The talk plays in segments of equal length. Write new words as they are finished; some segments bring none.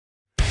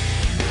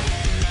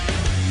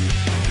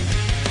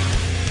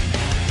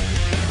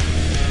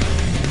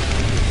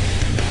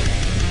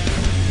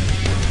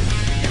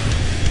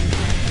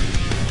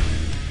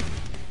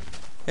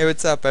Hey,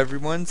 what's up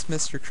everyone? It's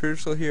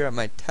MrCRUCIAL here at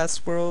my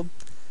test world.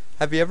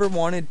 Have you ever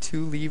wanted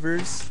two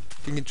levers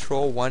to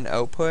control one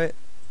output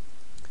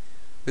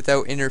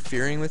without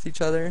interfering with each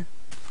other?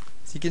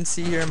 As you can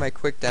see here in my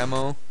quick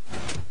demo,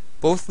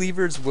 both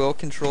levers will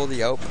control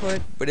the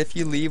output, but if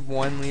you leave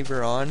one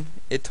lever on,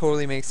 it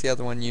totally makes the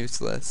other one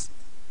useless.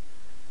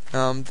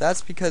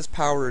 That's because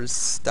power is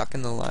stuck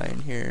in the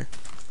line here.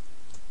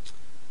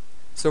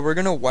 So we're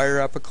going to wire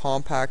up a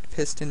compact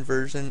piston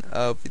version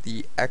of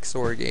the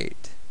XOR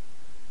gate.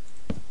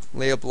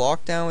 Lay a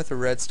block down with a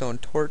redstone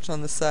torch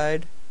on the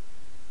side.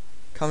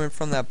 Coming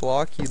from that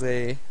block, you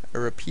lay a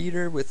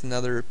repeater with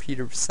another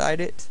repeater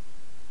beside it.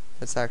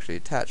 That's actually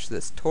attached to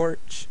this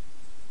torch.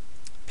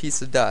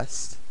 Piece of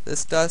dust.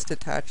 This dust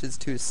attaches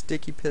to a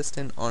sticky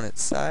piston on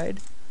its side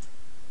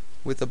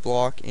with a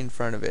block in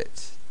front of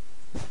it.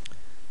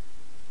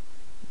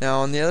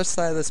 Now on the other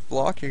side of this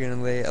block, you're going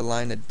to lay a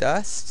line of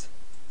dust.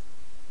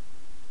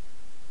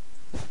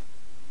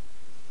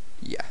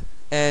 Yeah.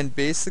 And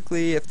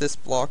basically, if this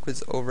block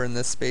was over in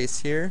this space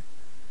here,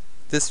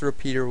 this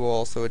repeater will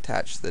also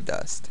attach to the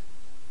dust.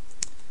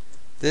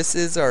 This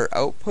is our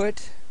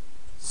output,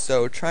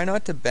 so try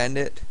not to bend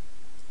it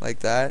like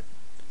that.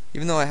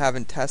 Even though I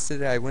haven't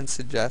tested it, I wouldn't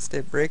suggest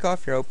it. Break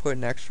off your output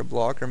an extra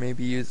block, or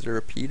maybe use a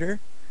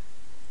repeater.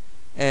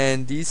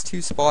 And these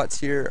two spots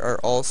here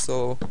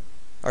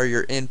are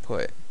your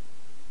input.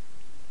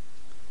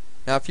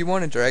 Now if you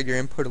want to drag your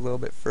input a little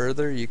bit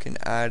further, you can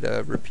add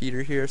a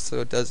repeater here so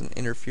it doesn't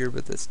interfere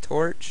with this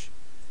torch,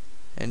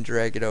 and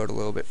drag it out a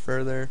little bit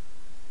further.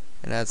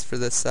 And as for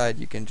this side,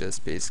 you can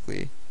just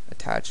basically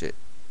attach it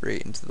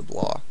right into the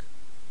block,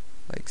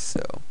 like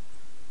so.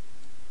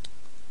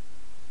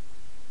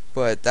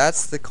 But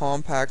that's the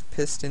compact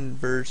piston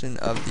version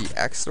of the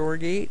XOR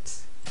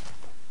gate.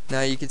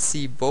 Now you can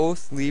see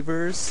both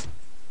levers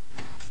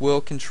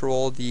will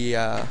control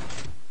the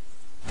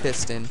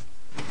piston,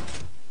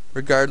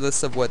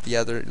 regardless of what the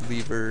other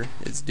lever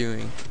is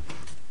doing.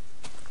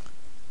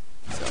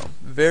 So,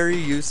 very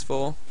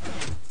useful.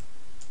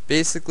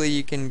 Basically,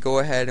 you can go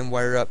ahead and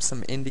wire up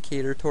some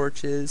indicator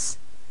torches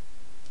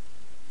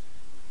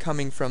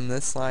coming from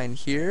this line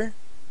here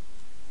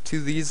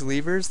to these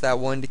levers that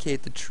will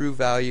indicate the true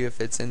value if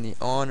it's in the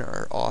on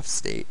or off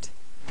state.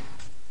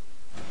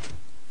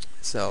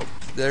 So,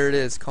 there it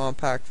is,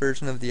 compact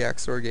version of the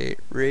XOR gate.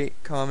 Rate,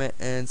 comment,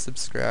 and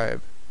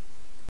subscribe.